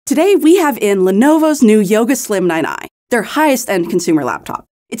Today we have in Lenovo's new Yoga Slim 9i, their highest-end consumer laptop.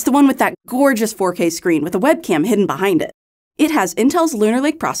 It's the one with that gorgeous 4K screen with a webcam hidden behind it. It has Intel's Lunar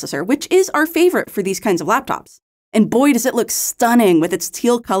Lake processor, which is our favorite for these kinds of laptops. And boy, does it look stunning with its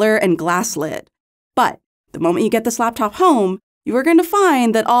teal color and glass lid. But the moment you get this laptop home, you are going to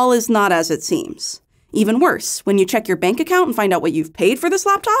find that all is not as it seems. Even worse, when you check your bank account and find out what you've paid for this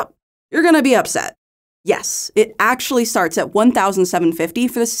laptop, you're going to be upset. Yes, it actually starts at $1,750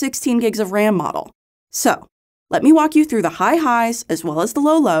 for the 16 gigs of RAM model. So, let me walk you through the high highs as well as the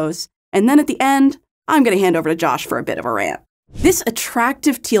low lows, and then at the end, I'm going to hand over to Josh for a bit of a rant. This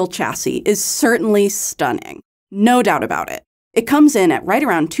attractive teal chassis is certainly stunning. No doubt about it. It comes in at right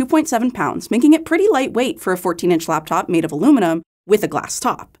around 2.7 pounds, making it pretty lightweight for a 14-inch laptop made of aluminum with a glass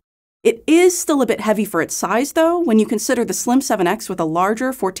top. It is still a bit heavy for its size, though, when you consider the Slim 7X with a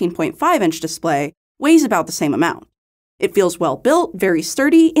larger 14.5-inch display weighs about the same amount. It feels well built, very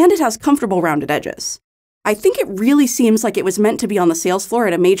sturdy, and it has comfortable rounded edges. I think it really seems like it was meant to be on the sales floor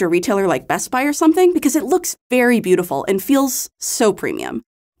at a major retailer like Best Buy or something because it looks very beautiful and feels so premium.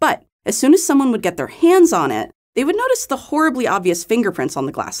 But as soon as someone would get their hands on it, they would notice the horribly obvious fingerprints on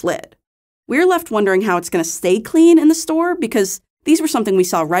the glass lid. We're left wondering how it's going to stay clean in the store because these were something we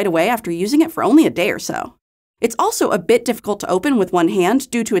saw right away after using it for only a day or so. It's also a bit difficult to open with one hand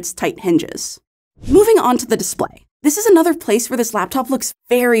due to its tight hinges. Moving on to the display. This is another place where this laptop looks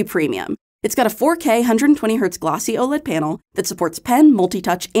very premium. It's got a 4K 120Hz glossy OLED panel that supports pen,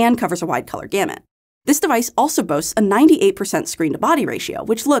 multi-touch, and covers a wide color gamut. This device also boasts a 98% screen-to-body ratio,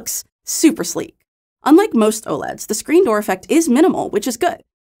 which looks super sleek. Unlike most OLEDs, the screen door effect is minimal, which is good.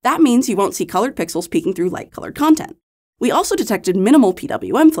 That means you won't see colored pixels peeking through light-colored content. We also detected minimal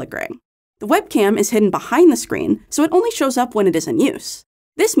PWM flickering. The webcam is hidden behind the screen, so it only shows up when it is in use.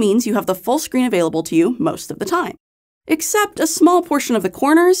 This means you have the full screen available to you most of the time. Except a small portion of the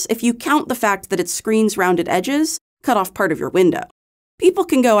corners if you count the fact that its screen's rounded edges cut off part of your window. People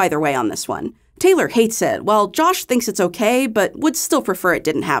can go either way on this one. Taylor hates it, while Josh thinks it's okay, but would still prefer it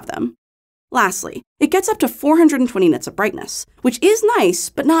didn't have them. Lastly, it gets up to 420 nits of brightness, which is nice,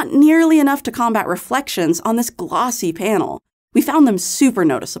 but not nearly enough to combat reflections on this glossy panel. We found them super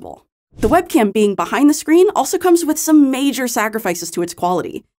noticeable. The webcam being behind the screen also comes with some major sacrifices to its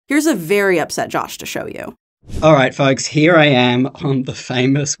quality. Here's a very upset Josh to show you. All right, folks, here I am on the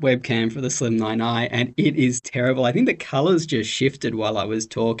famous webcam for the Slim 9i, and it is terrible. I think the colors just shifted while I was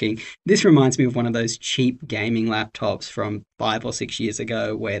talking. This reminds me of one of those cheap gaming laptops from 5 or 6 years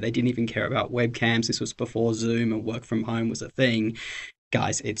ago where they didn't even care about webcams. This was before Zoom and work from home was a thing.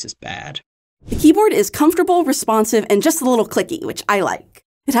 Guys, it's just bad. The keyboard is comfortable, responsive, and just a little clicky, which I like.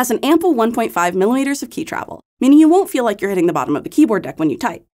 It has an ample 1.5 millimeters of key travel, meaning you won't feel like you're hitting the bottom of the keyboard deck when you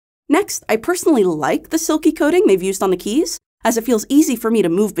type. Next, I personally like the silky coating they've used on the keys, as it feels easy for me to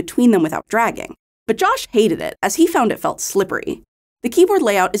move between them without dragging. But Josh hated it, as he found it felt slippery. The keyboard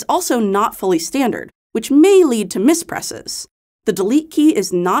layout is also not fully standard, which may lead to mispresses. The delete key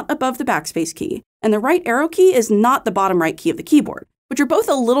is not above the backspace key, and the right arrow key is not the bottom right key of the keyboard, which are both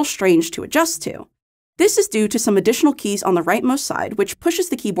a little strange to adjust to. This is due to some additional keys on the rightmost side, which pushes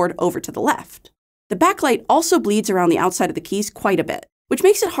the keyboard over to the left. The backlight also bleeds around the outside of the keys quite a bit, which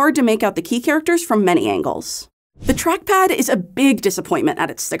makes it hard to make out the key characters from many angles. The trackpad is a big disappointment at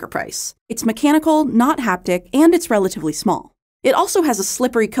its sticker price. It's mechanical, not haptic, and it's relatively small. It also has a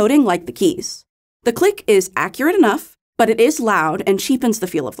slippery coating like the keys. The click is accurate enough, but it is loud and cheapens the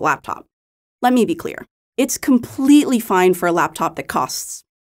feel of the laptop. Let me be clear. It's completely fine for a laptop that costs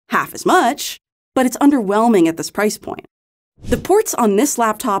half as much, but it's underwhelming at this price point. The ports on this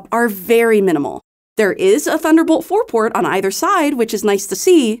laptop are very minimal. There is a Thunderbolt 4 port on either side, which is nice to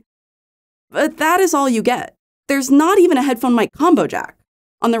see, but that is all you get. There's not even a headphone mic combo jack.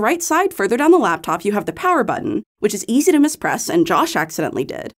 On the right side, further down the laptop, you have the power button, which is easy to mispress, and Josh accidentally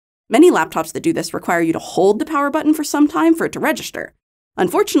did. Many laptops that do this require you to hold the power button for some time for it to register.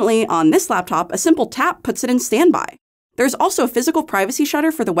 Unfortunately, on this laptop, a simple tap puts it in standby. There's also a physical privacy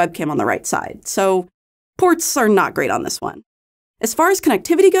shutter for the webcam on the right side, so ports are not great on this one. As far as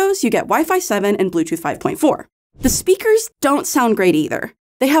connectivity goes, you get Wi-Fi 7 and Bluetooth 5.4. The speakers don't sound great either.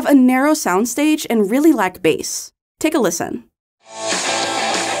 They have a narrow soundstage and really lack bass. Take a listen.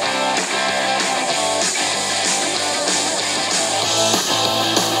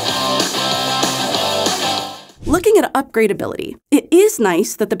 Looking at upgradability, it is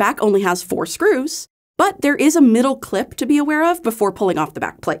nice that the back only has 4 screws, but there is a middle clip to be aware of before pulling off the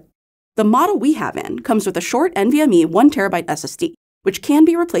back plate. The model we have in comes with a short NVMe 1TB SSD, which can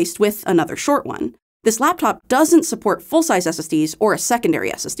be replaced with another short one. This laptop doesn't support full-size SSDs or a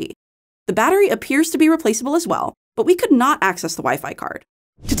secondary SSD. The battery appears to be replaceable as well, but we could not access the Wi-Fi card.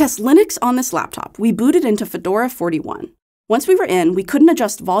 To test Linux on this laptop, we booted into Fedora 41. Once we were in, we couldn't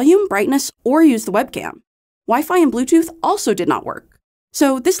adjust volume, brightness, or use the webcam. Wi-Fi and Bluetooth also did not work.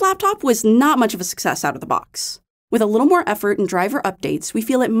 So this laptop was not much of a success out of the box. With a little more effort and driver updates, we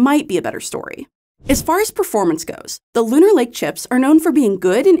feel it might be a better story. As far as performance goes, the Lunar Lake chips are known for being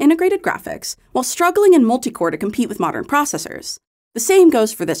good in integrated graphics, while struggling in multi-core to compete with modern processors. The same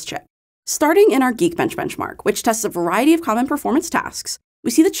goes for this chip. Starting in our Geekbench benchmark, which tests a variety of common performance tasks, we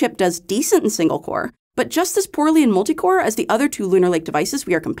see the chip does decent in single-core, but just as poorly in multi-core as the other two Lunar Lake devices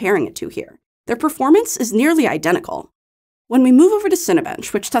we are comparing it to here. Their performance is nearly identical. When we move over to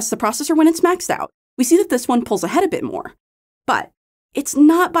Cinebench, which tests the processor when it's maxed out, we see that this one pulls ahead a bit more. But it's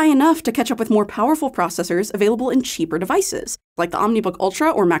not by enough to catch up with more powerful processors available in cheaper devices, like the OmniBook Ultra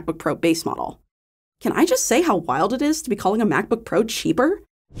or MacBook Pro base model. Can I just say how wild it is to be calling a MacBook Pro cheaper?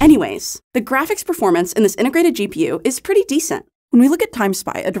 Anyways, the graphics performance in this integrated GPU is pretty decent. When we look at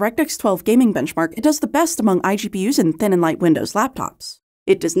TimeSpy, a DirectX 12 gaming benchmark, it does the best among iGPUs in thin and light Windows laptops.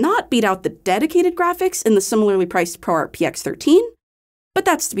 It does not beat out the dedicated graphics in the similarly priced ProArt PX13, but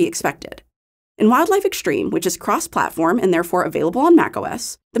that's to be expected. In Wildlife Extreme, which is cross-platform and therefore available on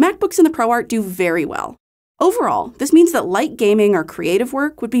macOS, the MacBooks in the ProArt do very well. Overall, this means that light gaming or creative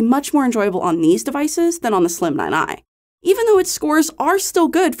work would be much more enjoyable on these devices than on the Slim 9i, even though its scores are still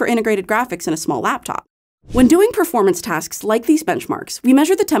good for integrated graphics in a small laptop. When doing performance tasks like these benchmarks, we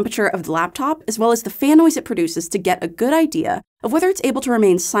measure the temperature of the laptop as well as the fan noise it produces to get a good idea of whether it's able to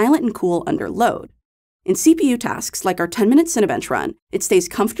remain silent and cool under load. In CPU tasks, like our 10-minute Cinebench run, it stays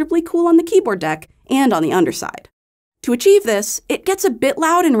comfortably cool on the keyboard deck and on the underside. To achieve this, it gets a bit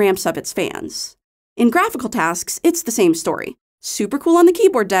loud and ramps up its fans. In graphical tasks, it's the same story. Super cool on the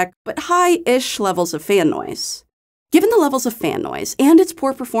keyboard deck, but high-ish levels of fan noise. Given the levels of fan noise and its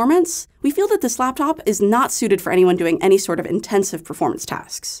poor performance, we feel that this laptop is not suited for anyone doing any sort of intensive performance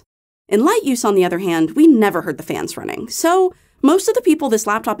tasks. In light use, on the other hand, we never heard the fans running, so most of the people this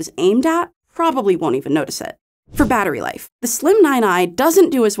laptop is aimed at probably won't even notice it. For battery life, the Slim 9i doesn't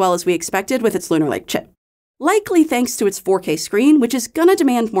do as well as we expected with its Lunar Lake chip. Likely thanks to its 4K screen, which is gonna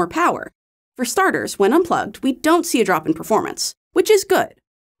demand more power. For starters, when unplugged, we don't see a drop in performance, which is good.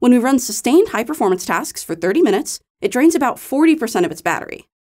 When we run sustained high-performance tasks for 30 minutes, it drains about 40% of its battery.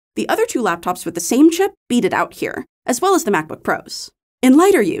 The other two laptops with the same chip beat it out here, as well as the MacBook Pros. In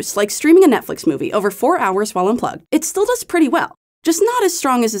lighter use, like streaming a Netflix movie over 4 hours while unplugged, it still does pretty well, just not as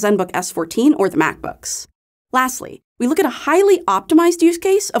strong as the ZenBook S14 or the MacBooks. Lastly, we look at a highly optimized use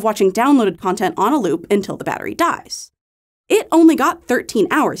case of watching downloaded content on a loop until the battery dies. It only got 13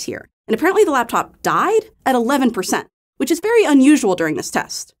 hours here, and apparently the laptop died at 11%, which is very unusual during this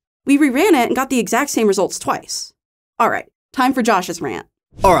test. We reran it and got the exact same results twice. Alright, time for Josh's rant.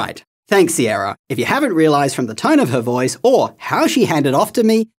 Alright, thanks Sierra. If you haven't realised from the tone of her voice or how she handed off to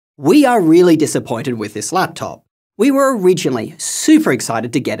me, we are really disappointed with this laptop. We were originally super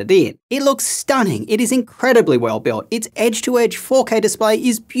excited to get it in. It looks stunning, it is incredibly well built, its edge-to-edge 4K display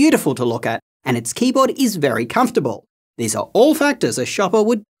is beautiful to look at, and its keyboard is very comfortable. These are all factors a shopper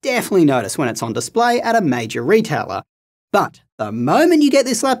would definitely notice when it's on display at a major retailer. But the moment you get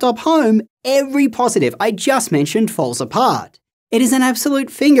this laptop home, every positive I just mentioned falls apart. It is an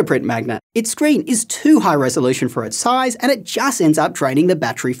absolute fingerprint magnet. Its screen is too high resolution for its size, and it just ends up draining the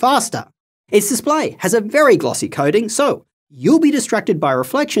battery faster. Its display has a very glossy coating, so you'll be distracted by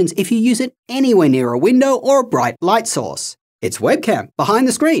reflections if you use it anywhere near a window or a bright light source. Its webcam behind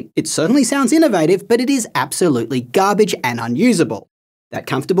the screen, it certainly sounds innovative, but it is absolutely garbage and unusable. That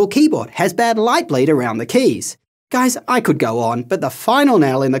comfortable keyboard has bad light bleed around the keys. Guys, I could go on, but the final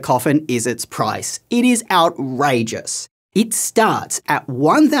nail in the coffin is its price. It is outrageous. It starts at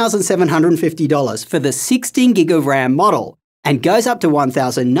 $1,750 for the 16 gig of RAM model, and goes up to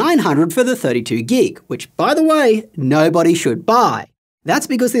 $1,900 for the 32 gig, which, by the way, nobody should buy. That's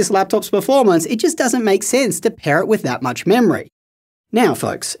because this laptop's performance, it just doesn't make sense to pair it with that much memory. Now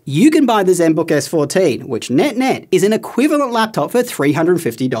folks, you can buy the ZenBook S14, which net is an equivalent laptop for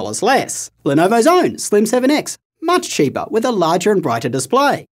 $350 less. Lenovo's own Slim 7X, much cheaper with a larger and brighter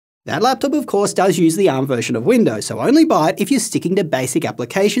display. That laptop of course does use the ARM version of Windows, so only buy it if you're sticking to basic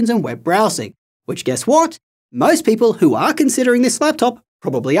applications and web browsing, which guess what? Most people who are considering this laptop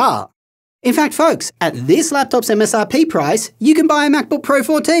probably are. In fact folks, at this laptop's MSRP price, you can buy a MacBook Pro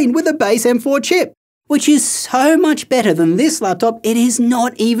 14 with a base M4 chip, which is so much better than this laptop it is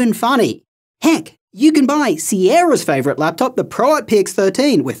not even funny. Heck, you can buy Sierra's favourite laptop, the ProArt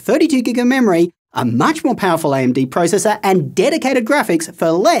PX13 with 32 gig of memory, a much more powerful AMD processor and dedicated graphics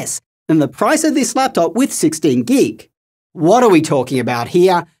for less than the price of this laptop with 16 gig. What are we talking about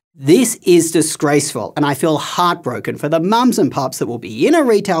here? This is disgraceful, and I feel heartbroken for the mums and pups that will be in a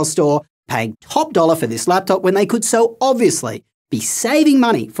retail store paying top dollar for this laptop when they could so obviously be saving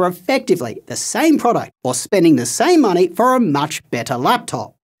money for effectively the same product or spending the same money for a much better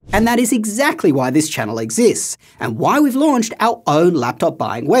laptop. And that is exactly why this channel exists and why we've launched our own laptop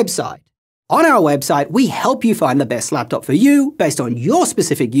buying website. On our website, we help you find the best laptop for you based on your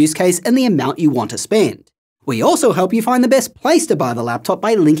specific use case and the amount you want to spend. We also help you find the best place to buy the laptop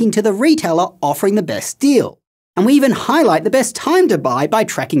by linking to the retailer offering the best deal. And we even highlight the best time to buy by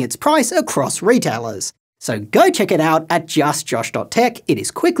tracking its price across retailers. So go check it out at justjosh.tech. It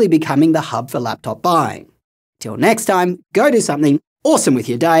is quickly becoming the hub for laptop buying. Till next time, go do something awesome with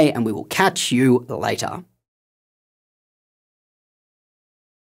your day, and we will catch you later.